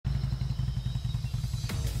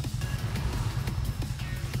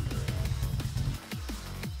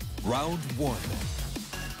Round one.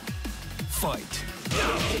 Fight.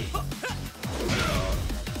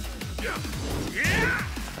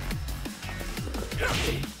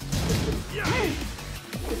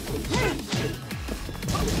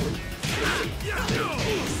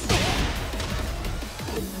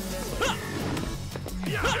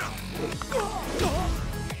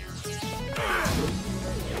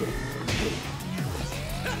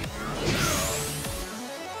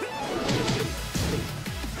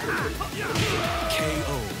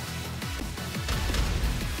 KO.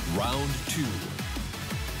 Round two.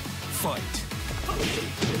 Fight.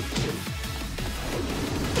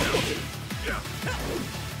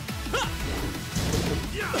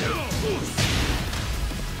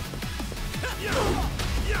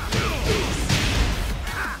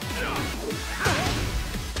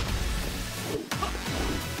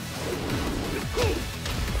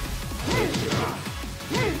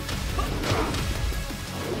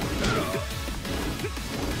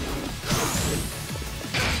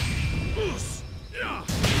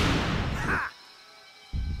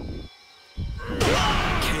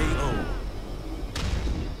 KO.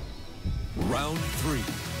 Round three.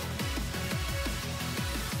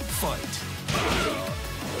 Fight.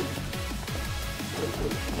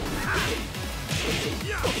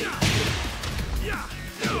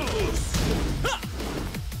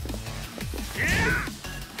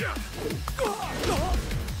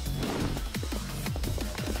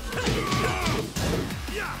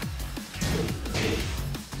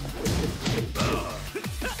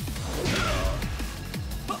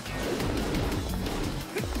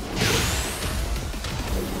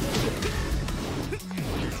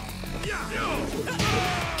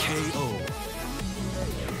 KO.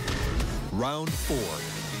 Round four.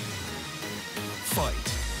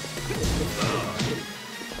 Fight.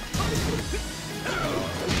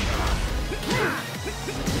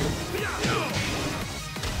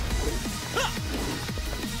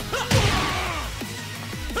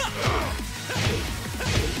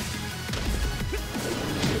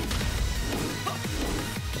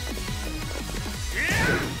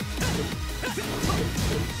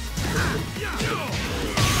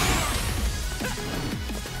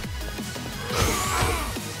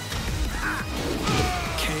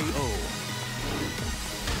 KO.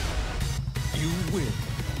 You win.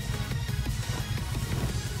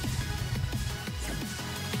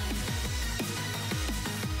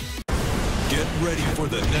 Get ready for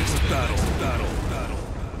the next battle.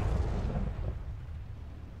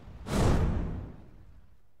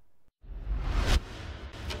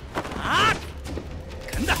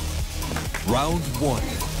 Round one.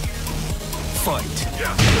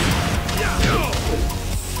 Fight.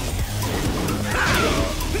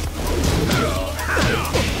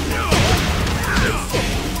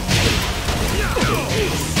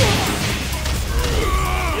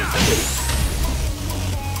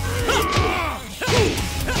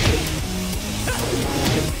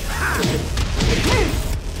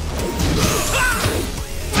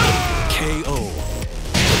 KO.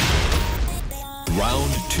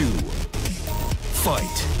 Round two.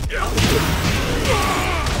 Fight.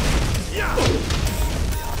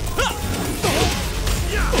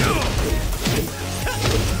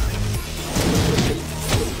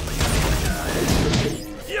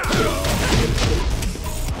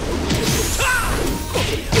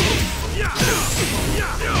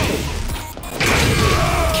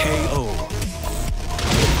 KO.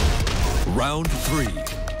 Round three.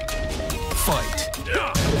 Fight.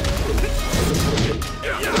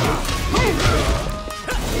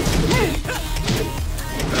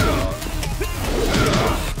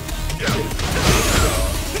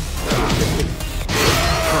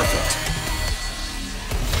 Perfect.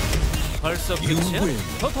 벌써 You 끝이야? win.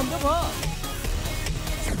 더 덤벼봐.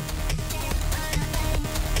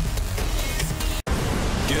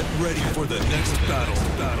 Get ready for the next battle.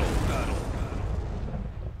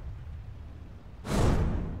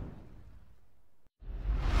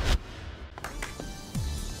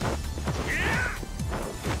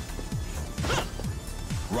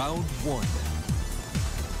 Round one.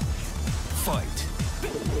 Fight.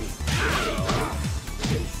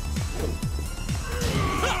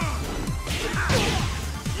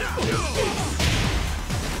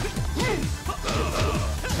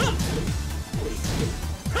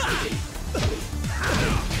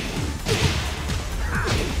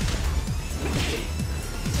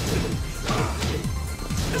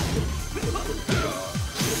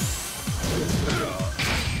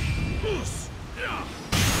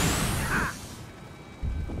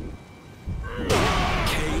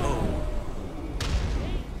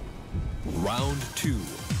 Round two.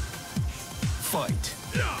 Fight.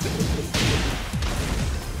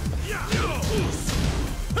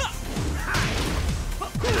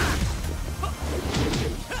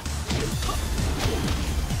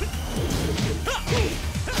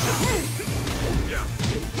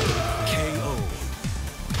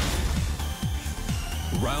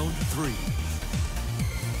 Round 3.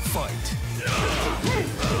 Fight.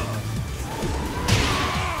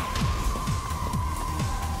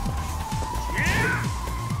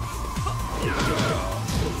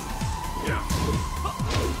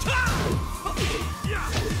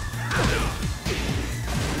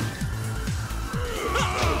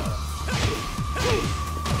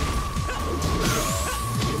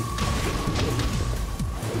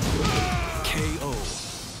 KO.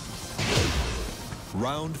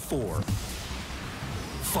 Round 4.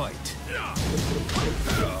 Fight.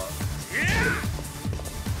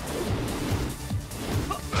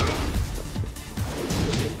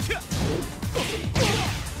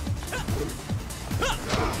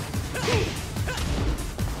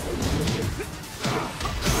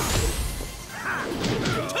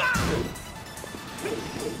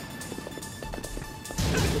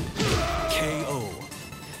 KO.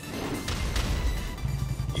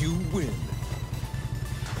 You win.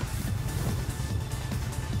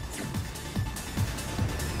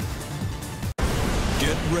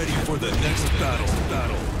 Get ready for the next battle.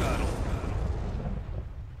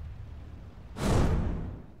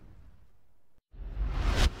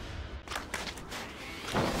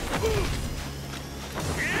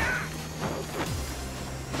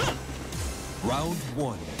 Round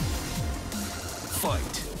 1.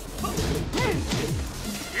 Fight.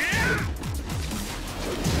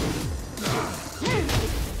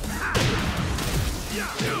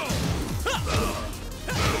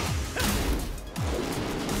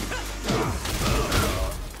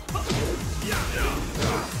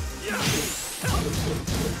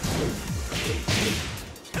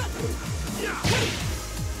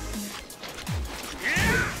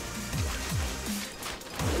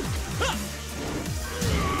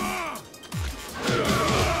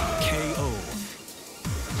 KO.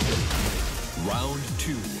 Round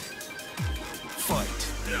 2. Fight.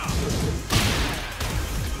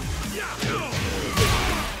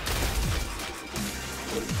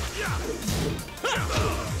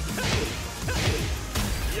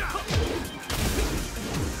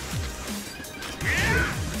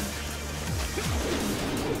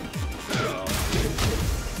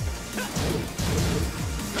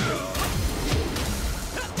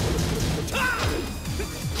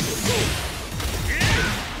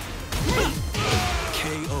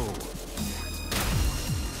 KO.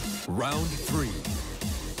 Round 3.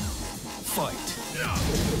 Fight.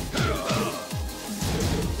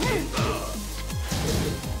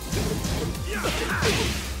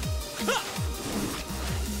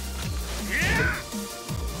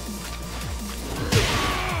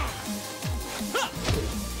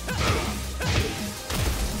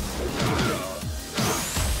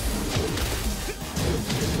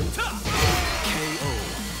 KO.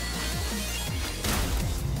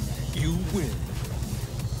 You win.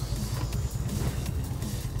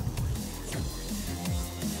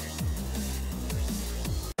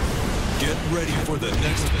 Get ready for the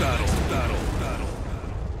next battle.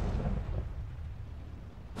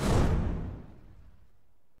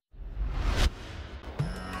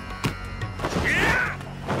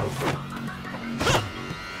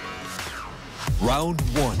 Round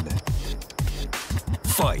 1.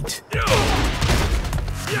 Fight. KO.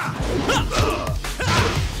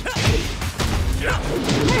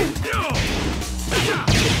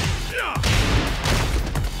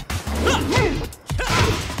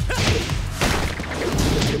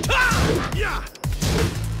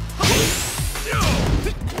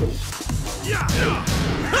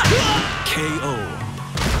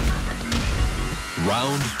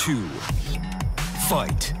 Round 2.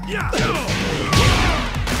 Fight.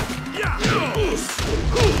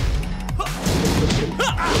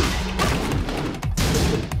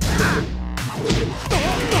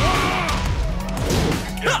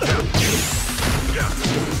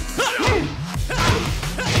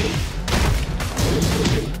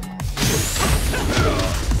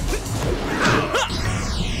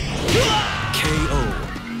 KO.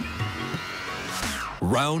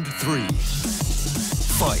 Round 3.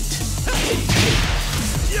 Fight.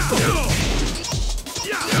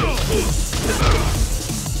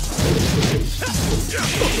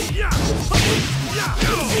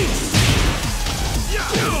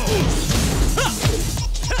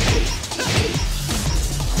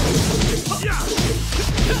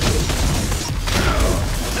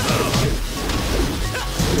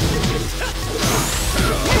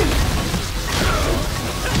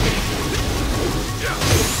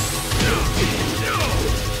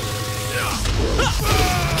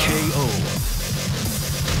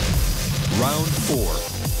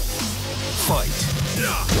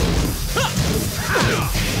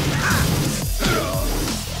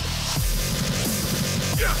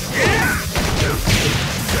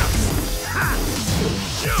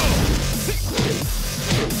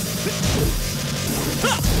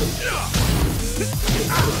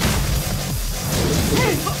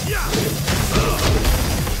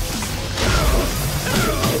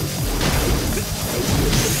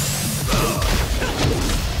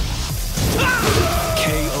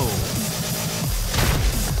 KO.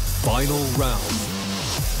 Final round.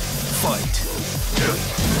 Fight.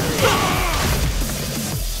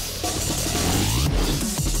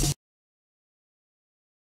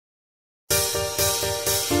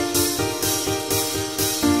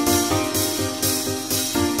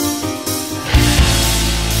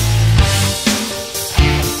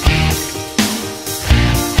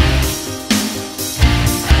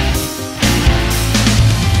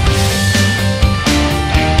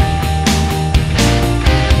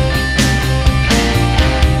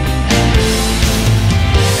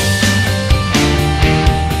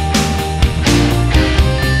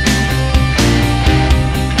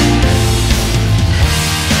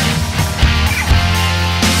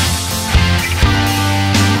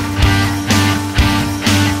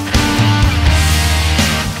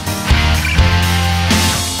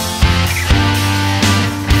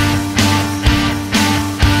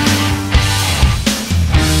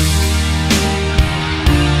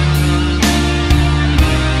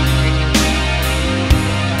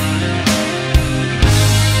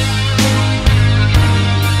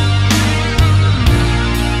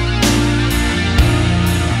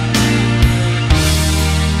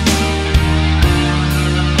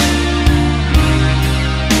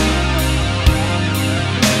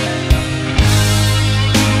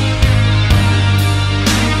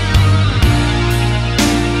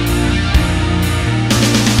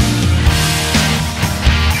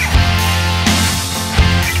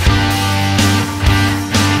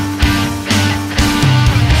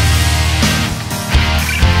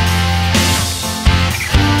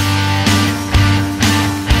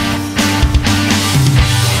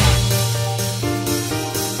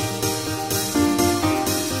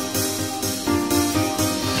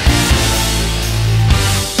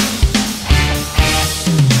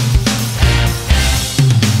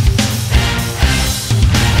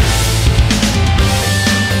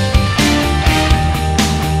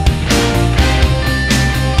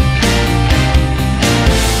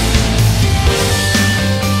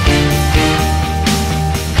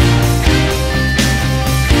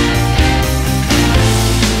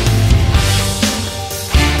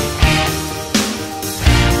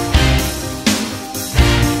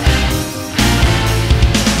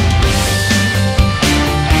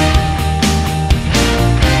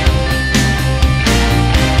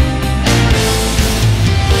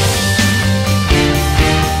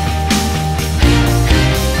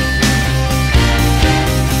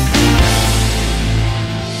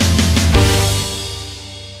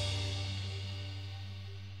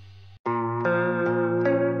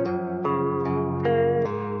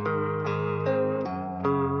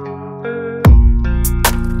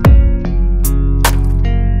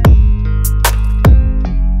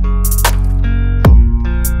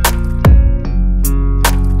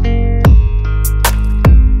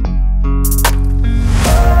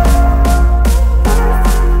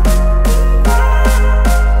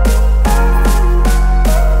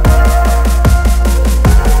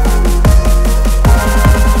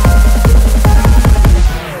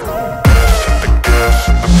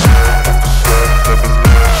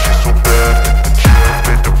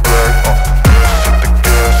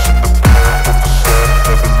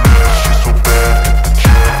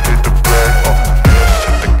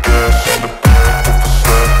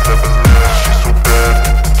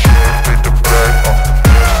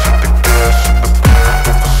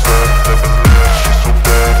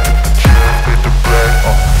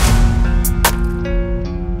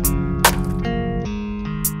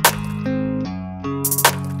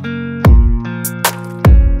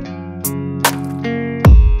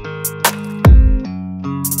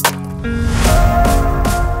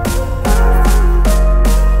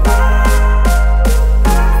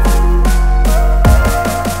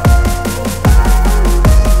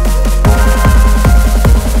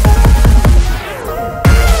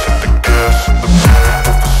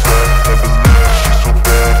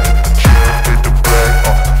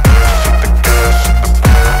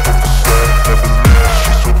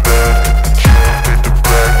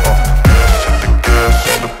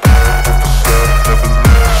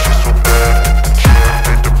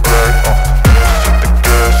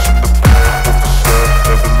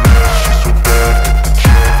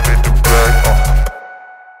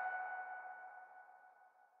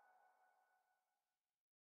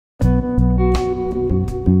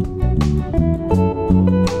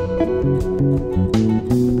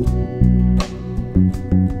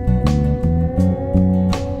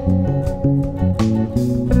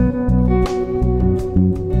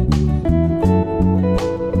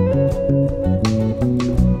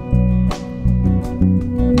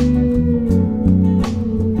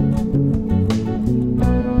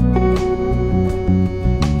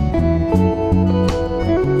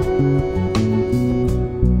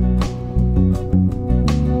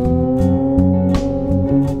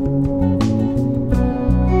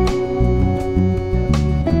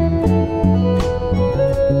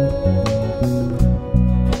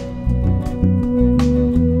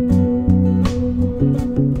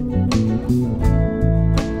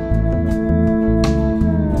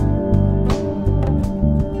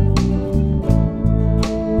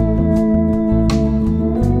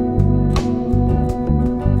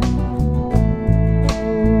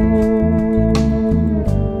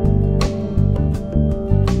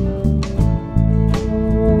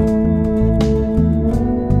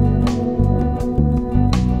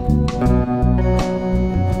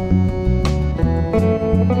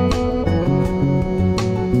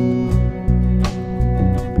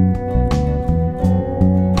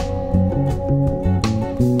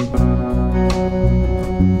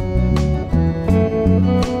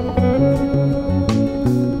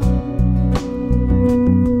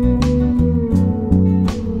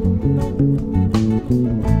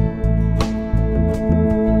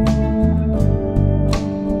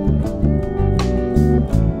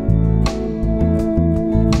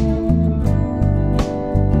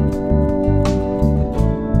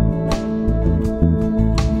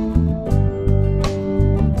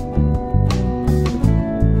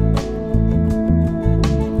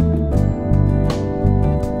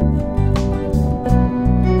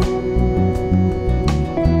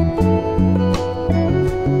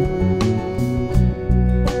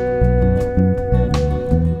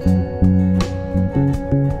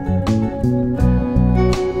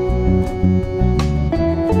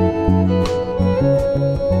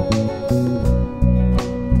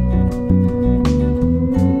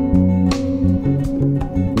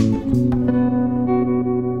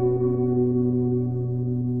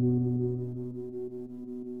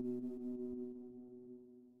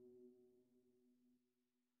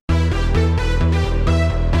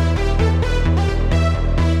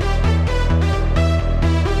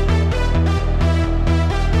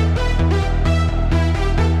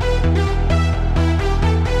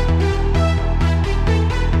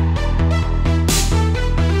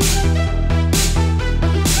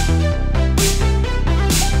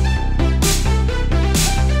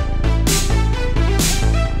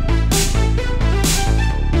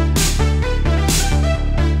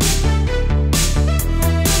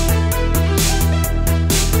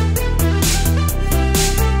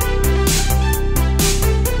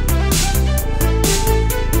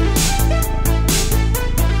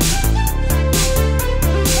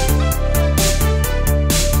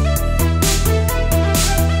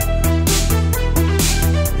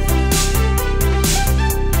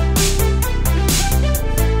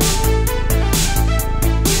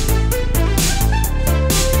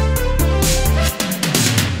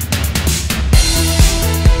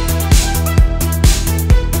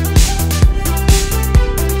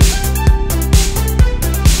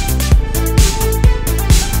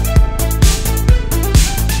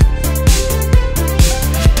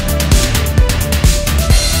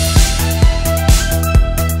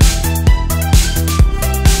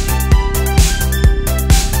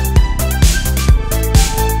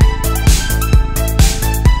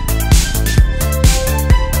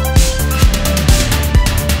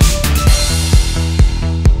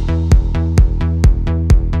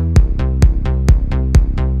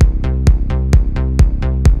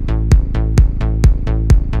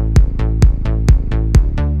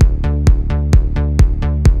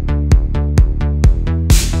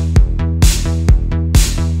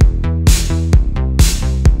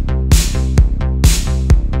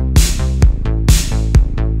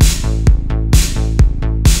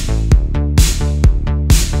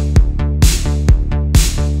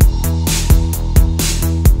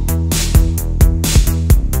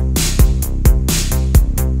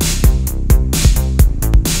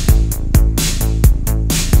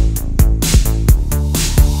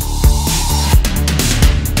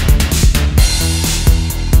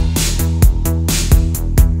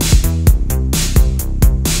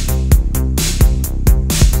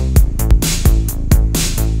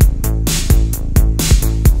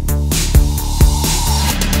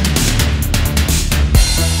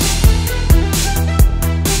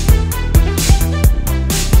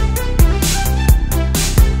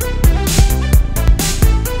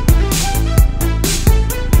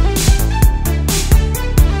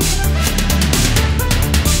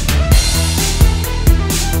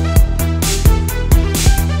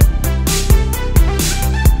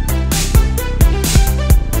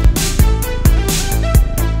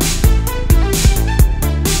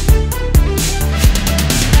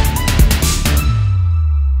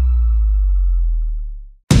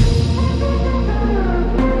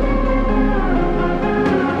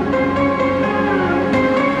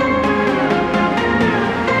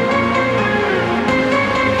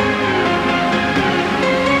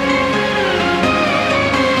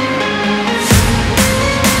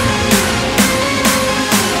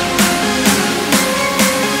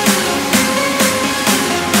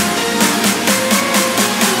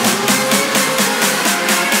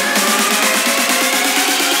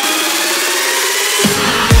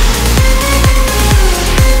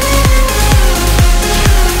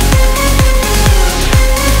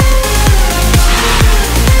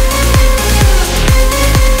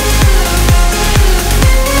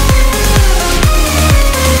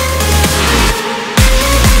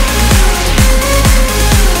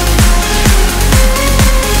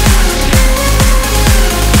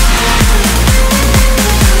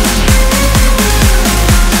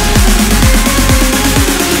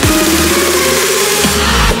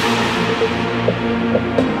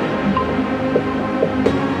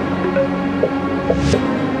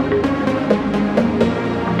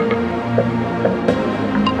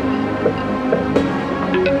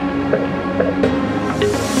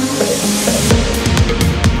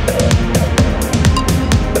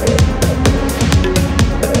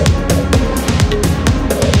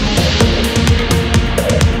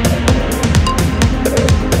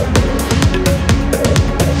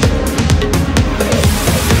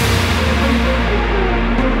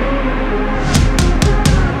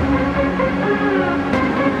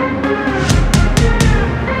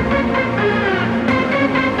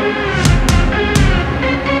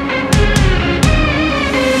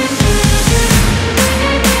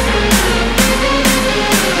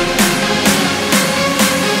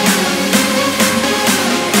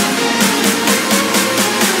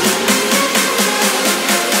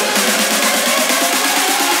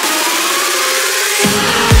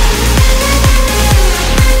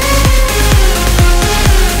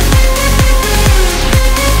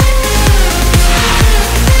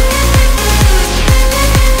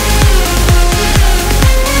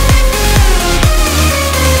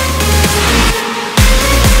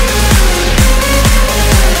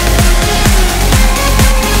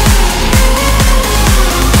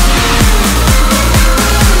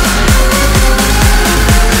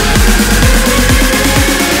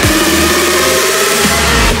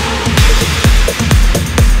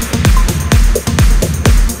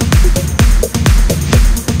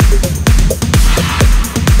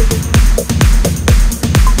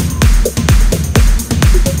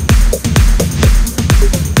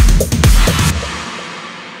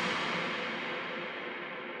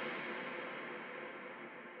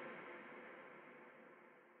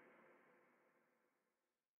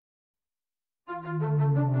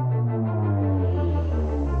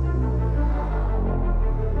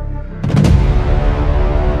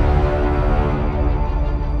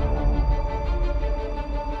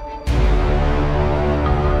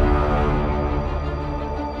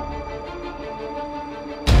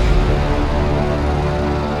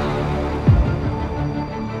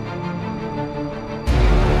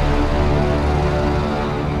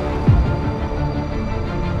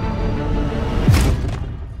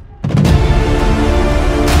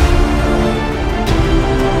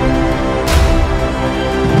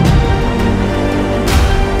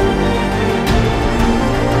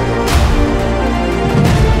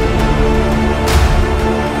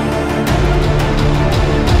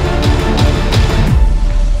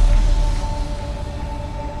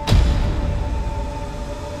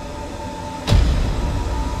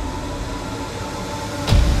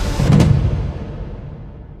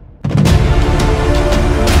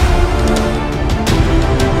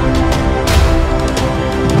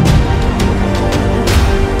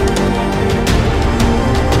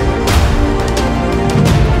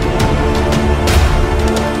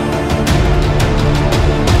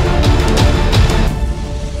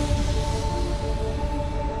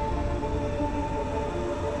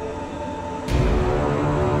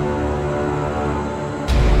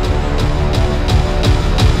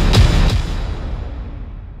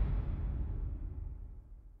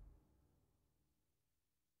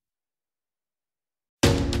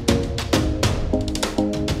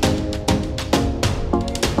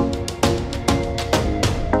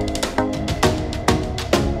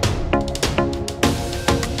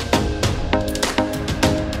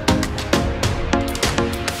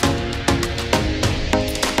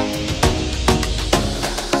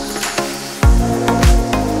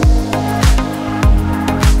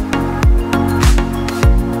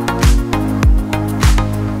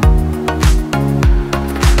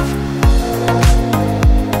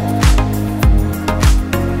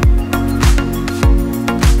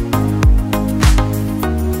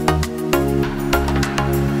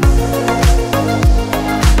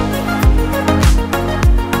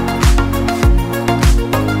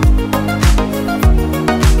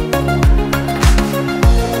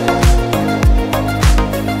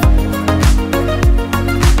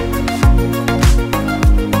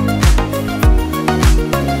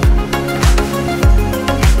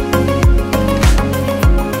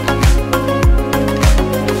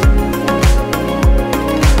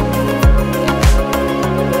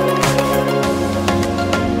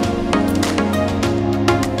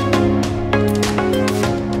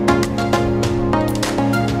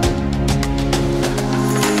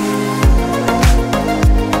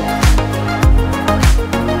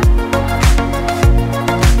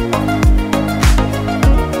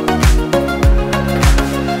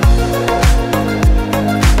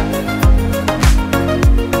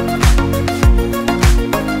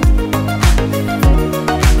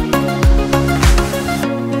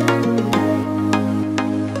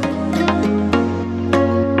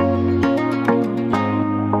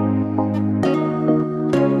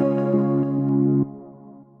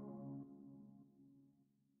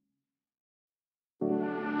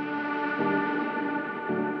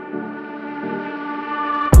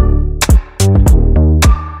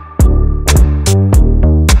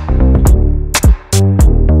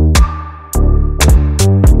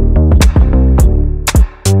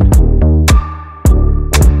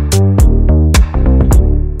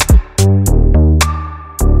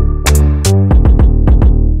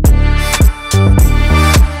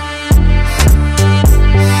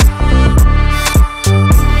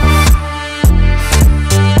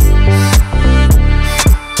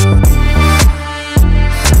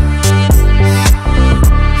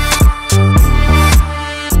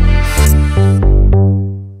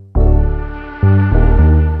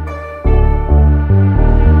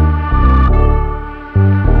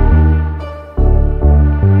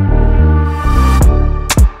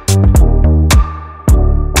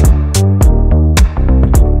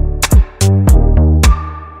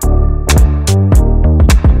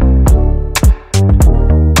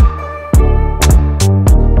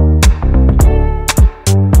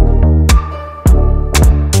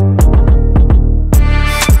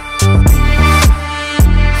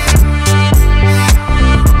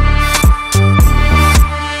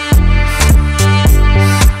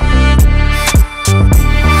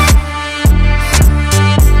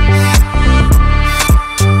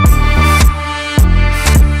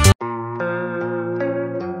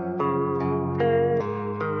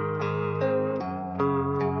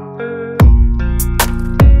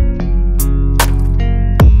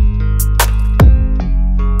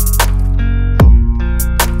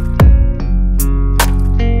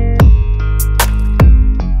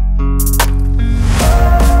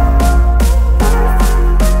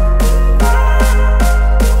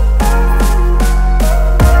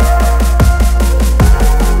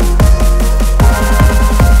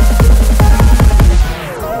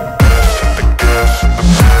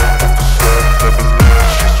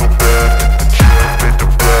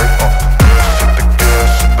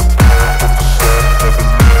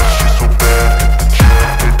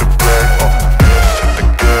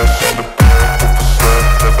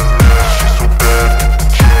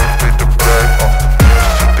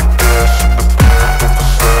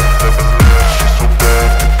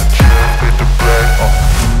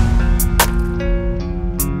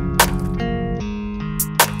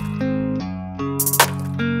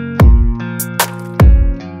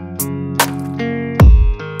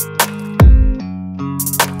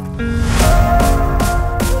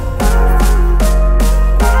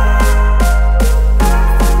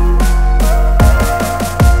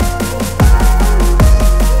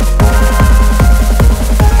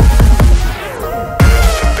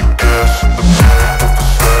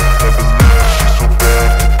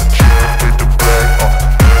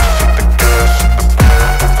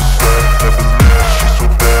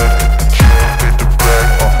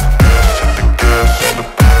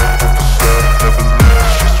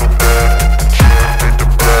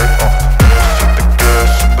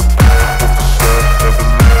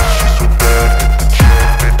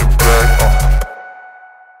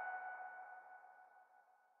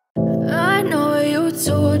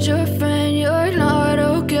 told your friend you're not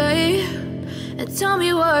okay? And tell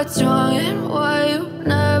me what's wrong and why you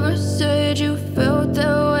never said you felt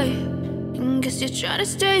that way. And guess you're trying to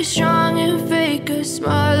stay strong and fake a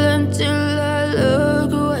smile until I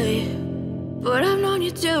look away. But I've known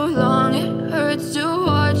you too long, it hurts to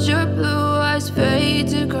watch your blue eyes fade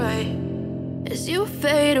to gray as you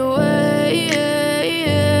fade away,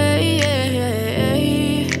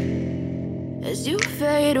 as you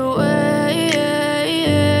fade away.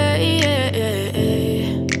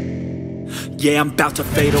 Yeah, I'm about to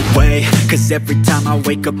fade away, cause every time I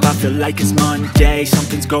wake up I feel like it's Monday.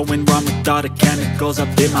 Something's going wrong with all the chemicals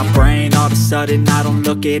up in my brain. All of a sudden I don't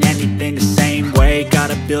look at anything the same way.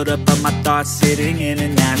 Got a buildup of my thoughts sitting in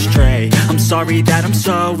an ashtray. I'm sorry that I'm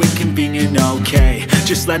so inconvenient, okay?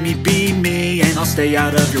 Just let me be me and I'll stay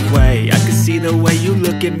out of your way. I can see the way you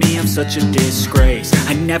look at me, I'm such a disgrace.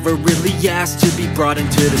 I never really asked to be brought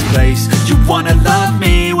into this place. You wanna love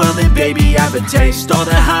me? Well then baby, have a taste. All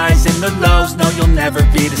the highs and the lows, no, you'll never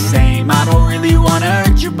be the same. I don't really wanna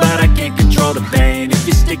hurt you, but I can't control the pain. If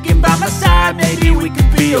you're sticking by my side, maybe we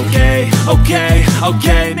could be okay.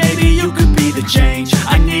 Okay, maybe you could be the change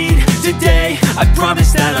I need today. I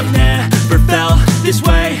promise that I've never felt this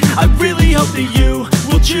way. I really hope that you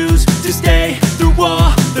will choose to stay through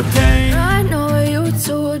all the pain. I know you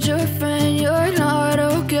told your friend you're not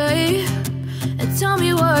okay. And tell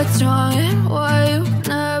me what's wrong and why you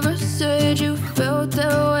never said you felt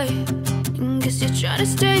that way. Guess you're trying to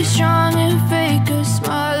stay strong and fake a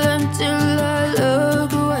smile until I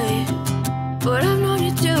look away. But I've known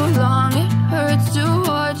you too long, it hurts to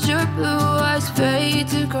watch your blue eyes fade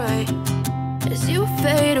to gray as you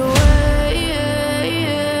fade away,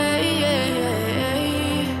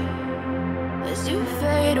 as you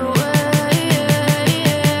fade away,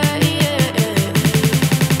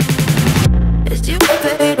 as you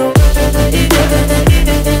fade away.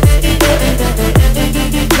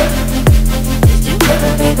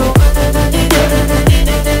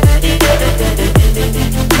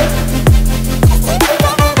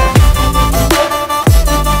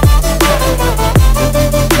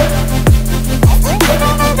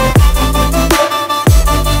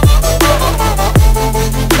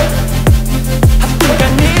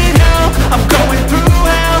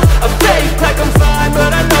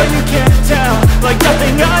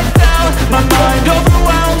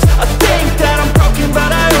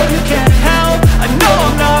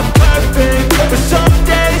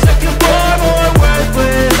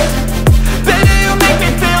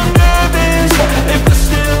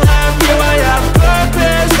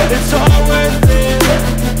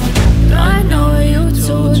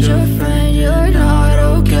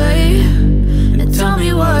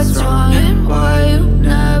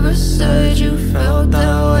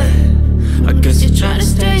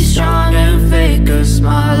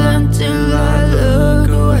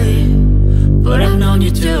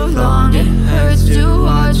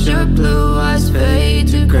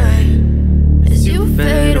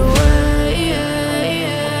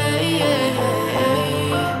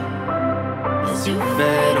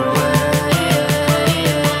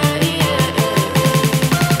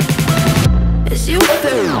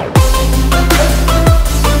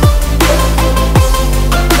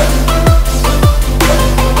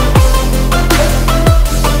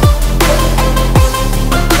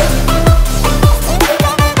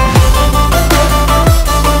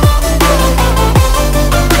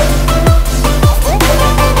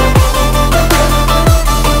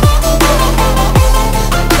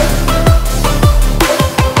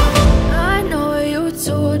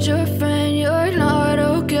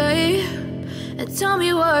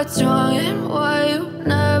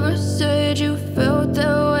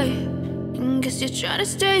 You're trying to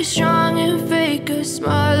stay strong and fake a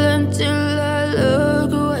smile until I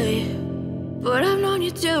look away. But I've known you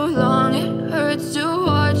too long, it hurts to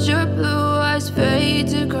watch your blue eyes fade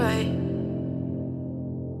to gray